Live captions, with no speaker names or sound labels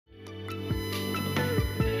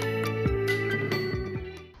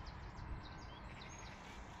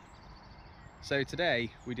So today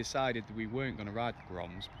we decided that we weren't going to ride the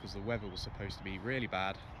Groms because the weather was supposed to be really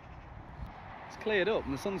bad. It's cleared up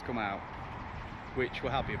and the sun's come out, which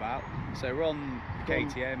we're happy about. So we're on the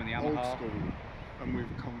KTM and the Yamaha. Old school, and we've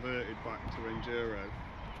converted back to enduro.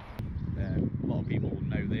 A lot of people will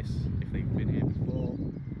know this if they've been here before.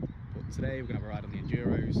 But today we're going to have a ride on the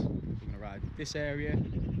enduros. We're going to ride this area,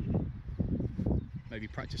 maybe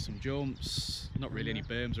practice some jumps. Not really any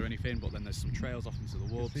berms or anything, but then there's some trails off into the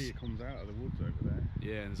woods. You see it comes out of the woods over there.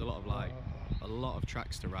 Yeah, and there's a lot of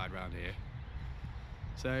tracks to ride around here.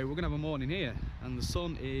 So we're gonna have a morning here, and the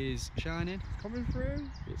sun is shining. It's coming through.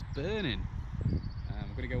 It's burning.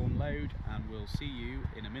 We're gonna go unload, and we'll see you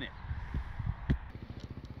in a minute.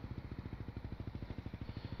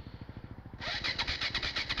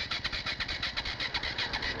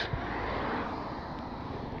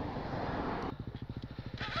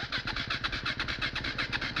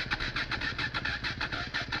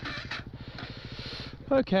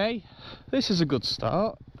 Okay, this is a good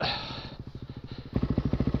start.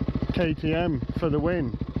 KTM for the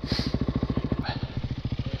win.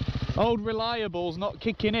 Old Reliable's not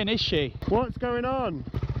kicking in, is she? What's going on?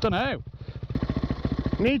 Don't know.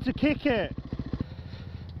 Need to kick it.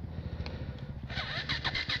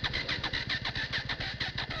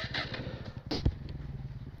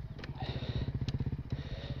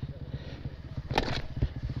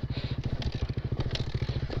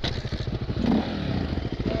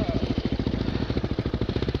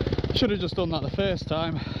 Should have just done that the first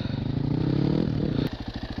time.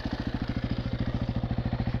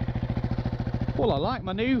 Well, I like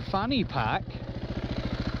my new fanny pack.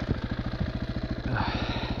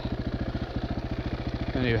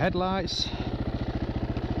 The new headlights.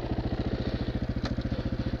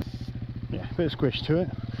 Yeah, a bit of squish to it.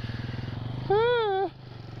 Ah.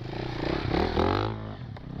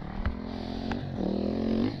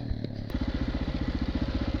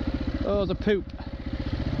 Oh, the poop.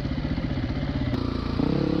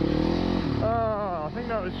 Oh, I think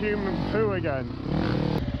that was human poo again.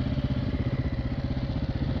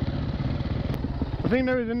 I think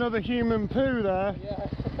there was another human poo there. Yeah.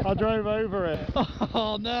 I drove over it.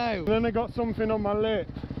 Oh no! Then I got something on my lip.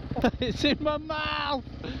 It's in my mouth!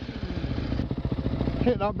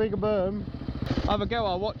 Hit that bigger berm. Have a go,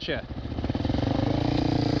 I'll watch you.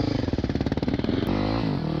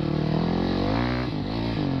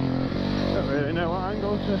 Don't really know what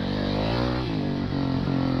angle to...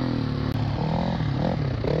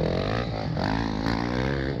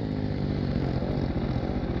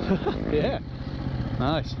 Yeah,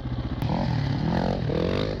 nice.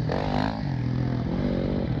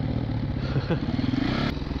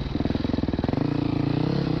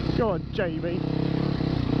 Go on, Jamie.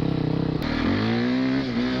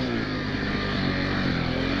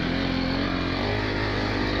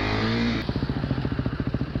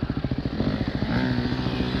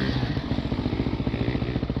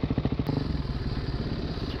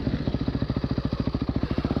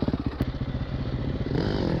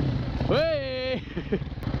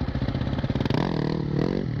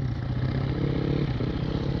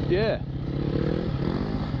 Yeah,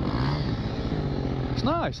 it's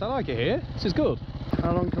nice. I like it here. This is good.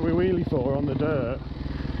 How long can we wheelie for on the dirt?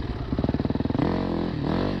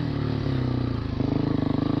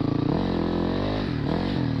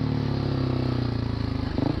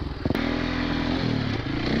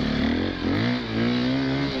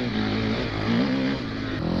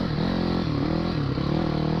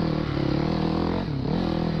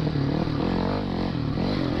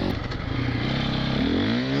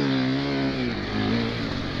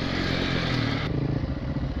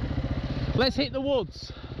 Let's hit the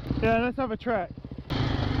woods. Yeah, let's have a trek.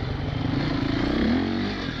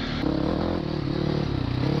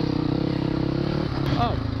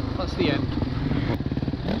 Oh, that's the end.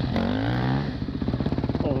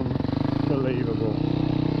 Unbelievable.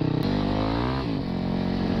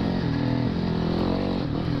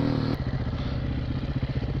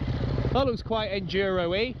 That looks quite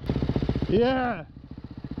enduro-y. Yeah.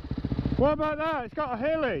 What about that? It's got a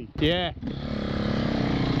hilly. Yeah.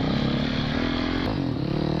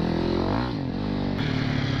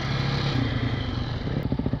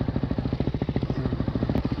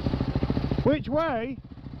 Which way?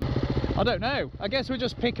 I don't know. I guess we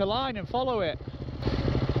just pick a line and follow it.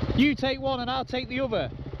 You take one and I'll take the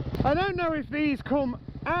other. I don't know if these come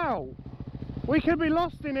out. We could be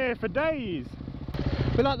lost in here for days.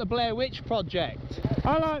 We like the Blair Witch Project.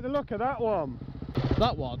 I like the look of that one.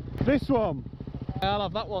 That one? This one. I'll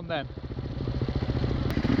have that one then.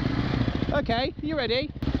 Okay, you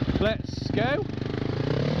ready? Let's go.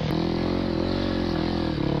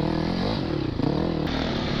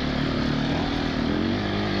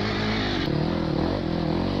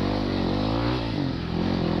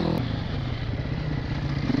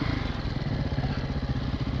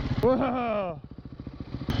 Whoa!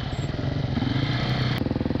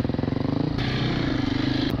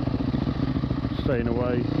 Staying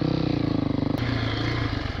away.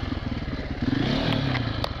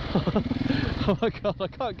 Oh my god,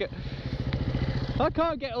 I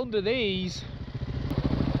can't get under these.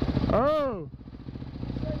 Oh!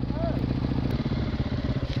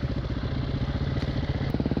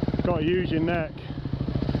 Gotta use your neck.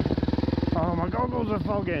 Oh, my goggles are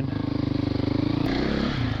fogging.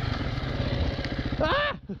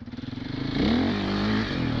 Ah!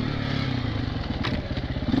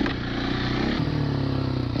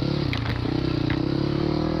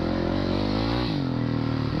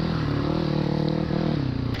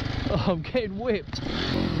 Oh, I'm getting whipped.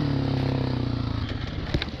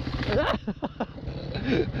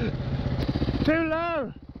 Too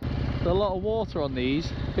low! There's a lot of water on these.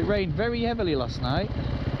 It rained very heavily last night.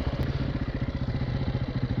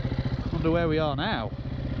 Wonder where we are now.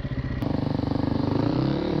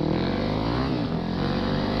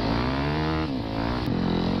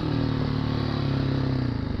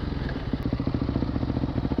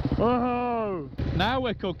 Oh! Now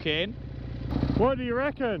we're cooking. What do you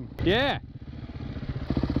reckon? Yeah.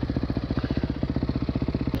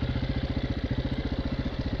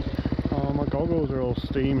 Oh, my goggles are all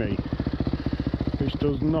steamy, which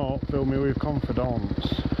does not fill me with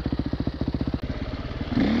confidence.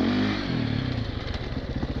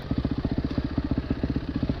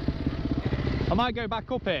 I might go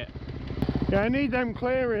back up it. Yeah, I need them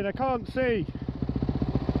clearing, I can't see.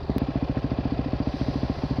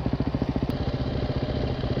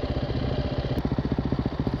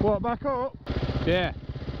 What, back up? Yeah.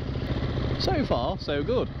 So far, so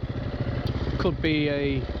good. Could be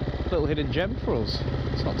a little hidden gem for us.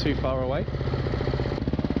 It's not too far away.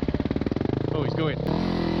 Oh, he's going.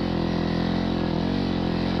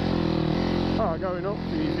 Oh, going up's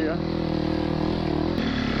easier.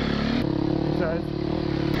 He says.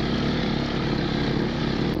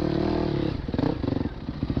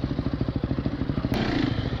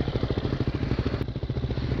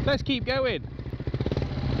 Let's keep going.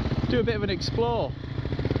 Do a bit of an explore.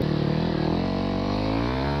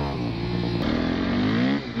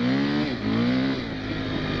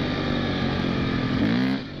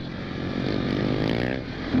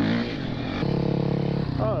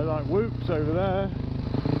 Oh, like whoops over there.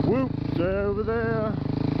 Whoops over there.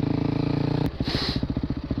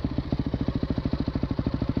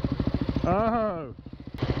 Oh,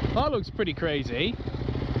 That looks pretty crazy.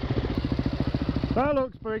 that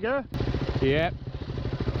looks bigger. Yep.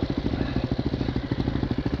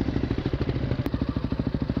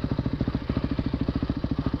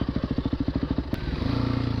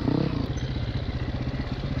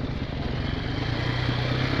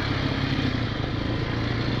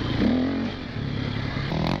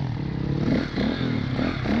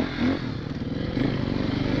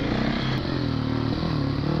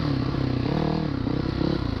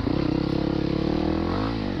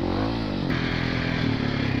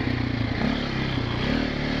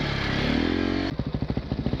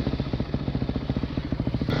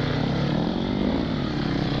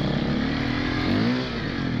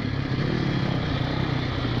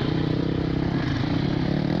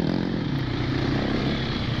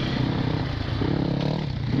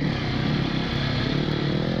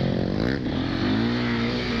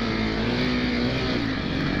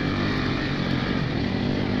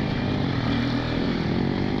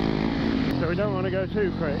 So we don't want to go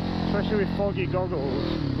too quick, especially with foggy goggles.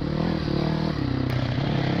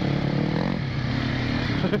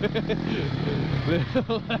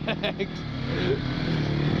 Little legs.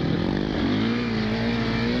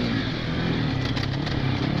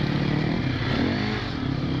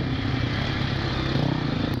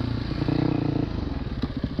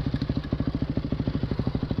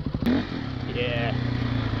 Yeah.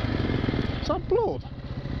 Is that blood?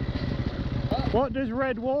 What does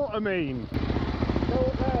red water mean? Go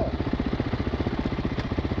up there.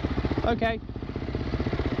 Okay.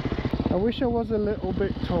 I wish I was a little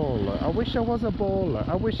bit taller. I wish I was a baller.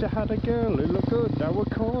 I wish I had a girl who looked good. I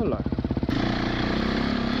would call her.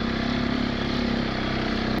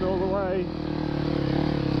 All the way.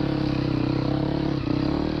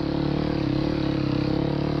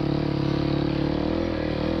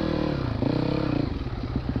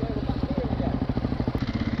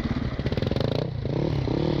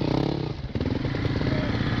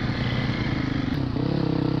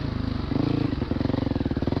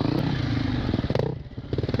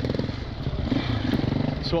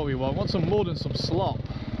 That's what we want. Want some mud and some slop.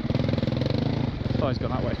 Oh, he's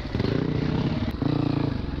gone that way.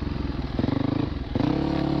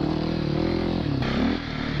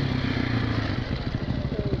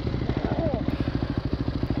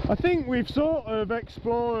 think we've sort of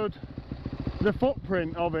explored the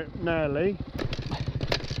footprint of it nearly.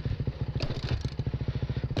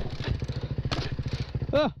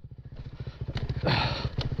 Ah.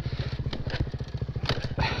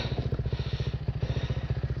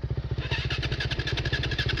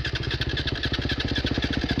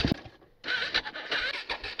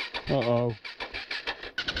 Uh-oh.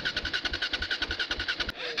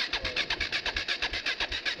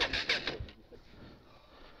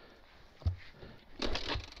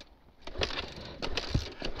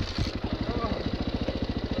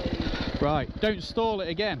 Right, don't stall it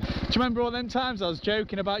again. Do you remember all them times I was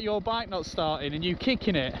joking about your bike not starting and you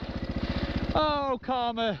kicking it? Oh,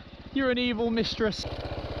 Karma, you're an evil mistress.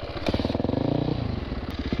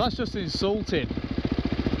 That's just insulting.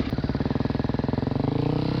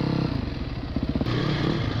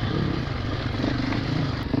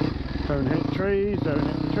 Don't hit trees, don't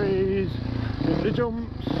hit the trees. Hit the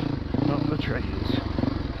jumps, not the trees.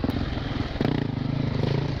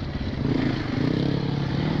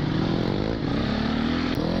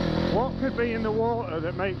 What could be in the water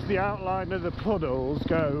that makes the outline of the puddles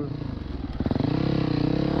go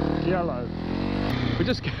yellow? We're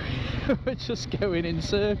just going in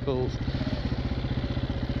circles.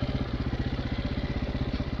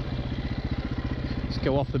 Let's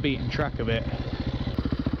go off the beaten track a bit.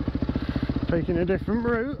 Taking a different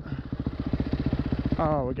route.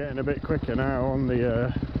 Oh, we're getting a bit quicker now on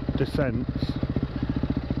the descents.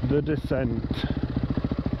 The descent.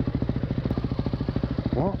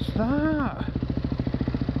 What's that?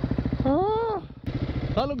 Oh!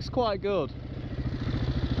 That looks quite good.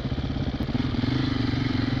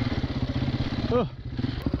 Oh.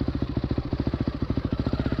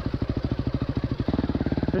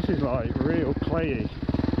 This is like real clayey.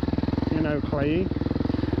 You know, clayey?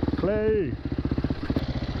 Clay!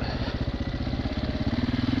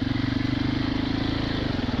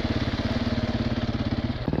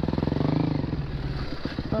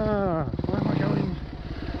 Ah, where am I going?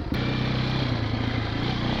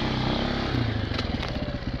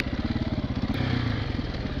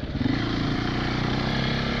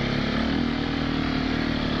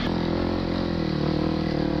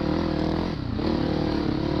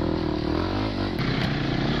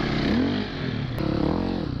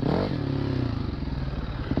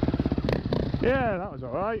 Yeah, that was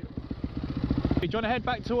alright. Do you want to head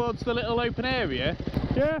back towards the little open area?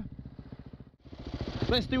 Yeah.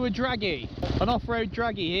 Let's do a draggy, an off-road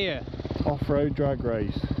draggy here. Off-road drag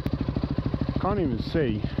race. Can't even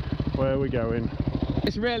see where we're going.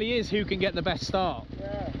 This really is who can get the best start,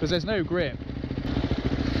 because there's no grip.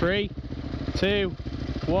 3, 2,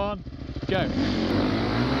 1, go.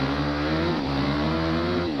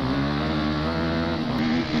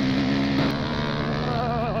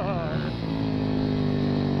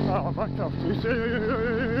 Oh, I backed off too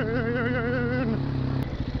soon.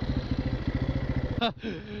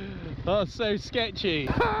 That's so sketchy.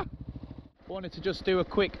 I wanted to just do a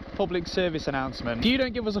quick public service announcement. If you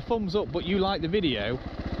don't give us a thumbs up but you like the video,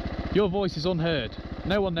 your voice is unheard.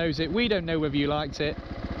 No one knows it, we don't know whether you liked it,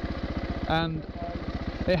 and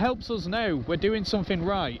it helps us know we're doing something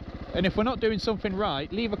right. And if we're not doing something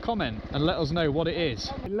right, leave a comment and let us know what it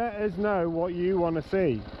is. Let us know what you want to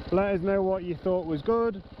see. Let us know what you thought was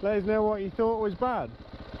good. Let us know what you thought was bad.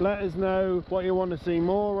 Let us know what you want to see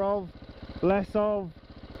more of, less of.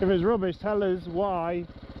 If it's rubbish, tell us why.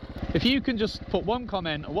 If you can just put one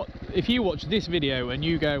comment, if you watch this video and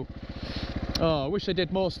you go, oh, I wish they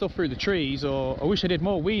did more stuff through the trees, or I wish they did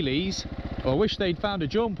more wheelies, or I wish they'd found a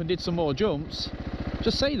jump and did some more jumps,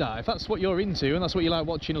 just say that. If that's what you're into and that's what you like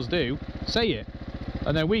watching us do, say it.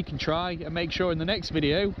 And then we can try and make sure in the next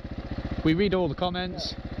video we read all the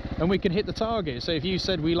comments and we can hit the target. So if you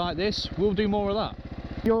said we like this, we'll do more of that.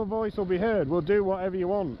 Your voice will be heard. We'll do whatever you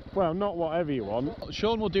want. Well, not whatever you want.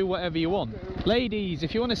 Sean will do whatever you want. Ladies,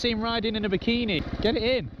 if you want to see him riding in a bikini, get it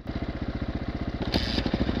in.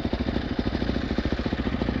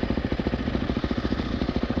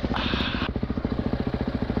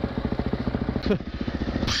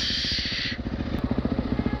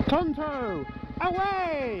 Tonto!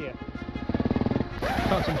 Away!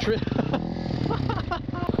 Concentrate.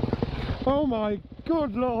 Oh my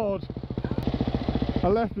good lord! I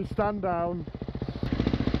left the stand down.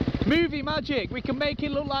 Movie magic! We can make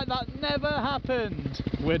it look like that never happened.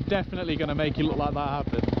 We're definitely going to make it look like that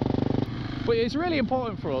happened. But it's really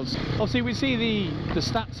important for us. Obviously we see the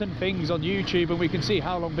stats and things on YouTube and we can see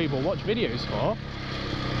how long people watch videos for.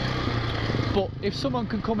 But if someone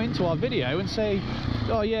can come into our video and say,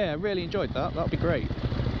 oh yeah, I really enjoyed that, that'd be great.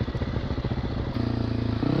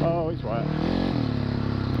 Oh, it's wet.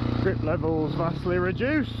 Grip levels vastly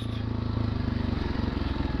reduced.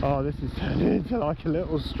 Oh, this is turning into like a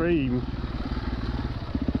little stream.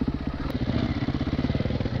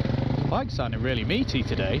 Bike's sounding really meaty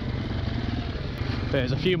today.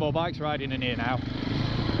 There's a few more bikes riding in here now.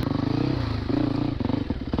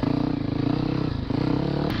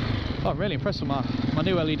 Oh, I'm really impressed with my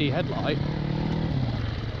new LED headlight.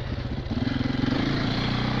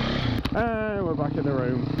 And we're back in the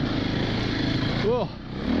room. Whoa.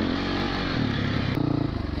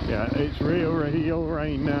 Yeah, it's real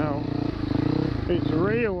rain now. It's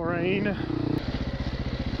real rain. A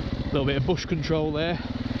little bit of bush control there.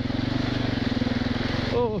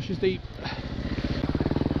 Oh, she's deep.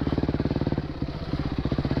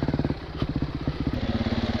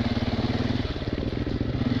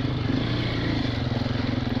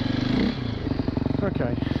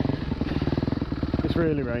 Okay, it's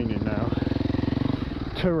really raining now.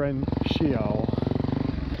 Torrential.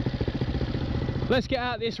 Let's get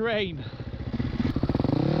out of this rain.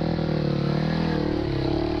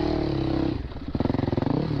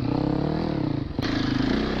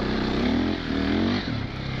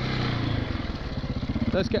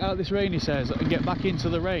 Let's get out of this rain, he says, and get back into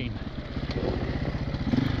the rain.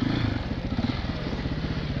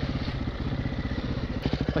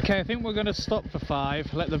 Okay, I think we're going to stop for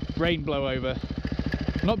 5, let the rain blow over.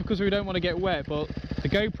 Not because we don't want to get wet, but the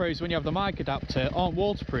GoPros, when you have the mic adapter, aren't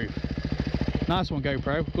waterproof. Nice one,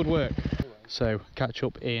 GoPro, good work. So, catch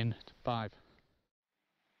up in 5.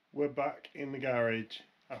 We're back in the garage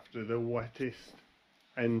after the wettest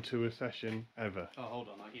end to a session ever. Oh, hold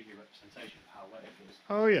on, I'll give you a representation of how wet it was.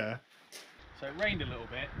 Oh yeah. So it rained a little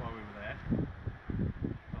bit while we were there.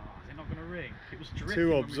 Oh, is it not going to ring? It was dripping. Too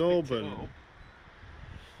when we picked it absorbent. up.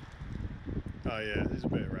 Oh yeah, there's a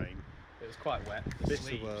bit of rain. It was quite wet. The Bits of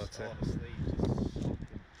sleeves, water. the sleeves is soaking.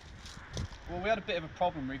 Well, we had a bit of a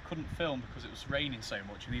problem. We couldn't film because it was raining so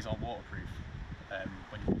much, and these aren't waterproof.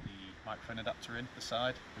 When you put the microphone adapter in the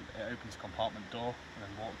side, it opens a compartment door, and then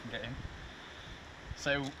water can get in.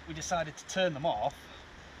 So we decided to turn them off,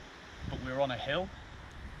 but we were on a hill.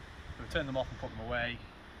 So we turned them off and put them away.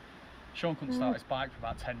 Sean couldn't start his bike for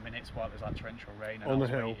about 10 minutes while it was like torrential rain, and On I was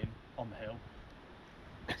the hill. waiting on the hill.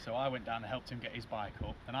 So I went down and helped him get his bike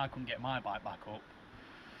up, and I couldn't get my bike back up.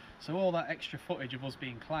 So all that extra footage of us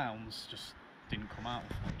being clowns just didn't come out,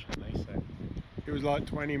 unfortunately. So It was like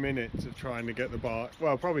 20 minutes of trying to get the bike.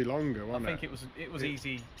 Well, probably longer, wasn't I think it was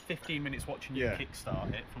easy. 15 minutes watching you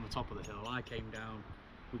kickstart it from the top of the hill. I came down,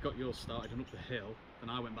 we got yours started and up the hill, then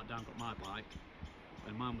I went back down, got my bike,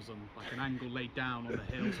 and mine was on like an angle laid down on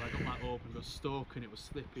the hill, so I got that up and got stuck, and it was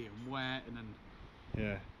slippy and wet, and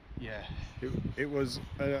then yeah, it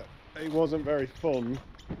wasn't very fun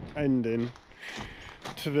ending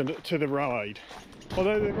to the ride.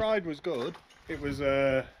 Although the ride was good, it was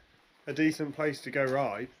a decent place to go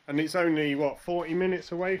ride, and it's only what, 40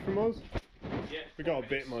 minutes away from us. Yeah, we got a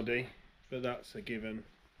bit muddy, but that's a given.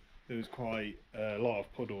 There was quite a lot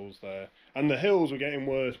of puddles there, and the hills were getting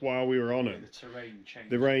worse while we were on it. The terrain changed.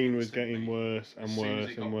 The rain was getting worse and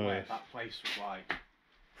worse and worse. Wet, that place was like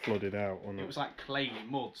flooded out, wasn't it? It was like clayey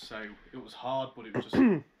mud, so it was hard, but it was just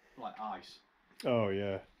like ice. Oh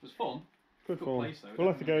yeah. It was fun. Good fun. Place, though. We'll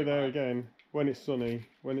have to go there again when it's sunny,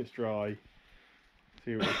 when it's dry.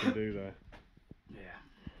 See what we can do there. Yeah.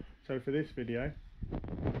 So for this video,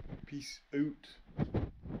 peace out.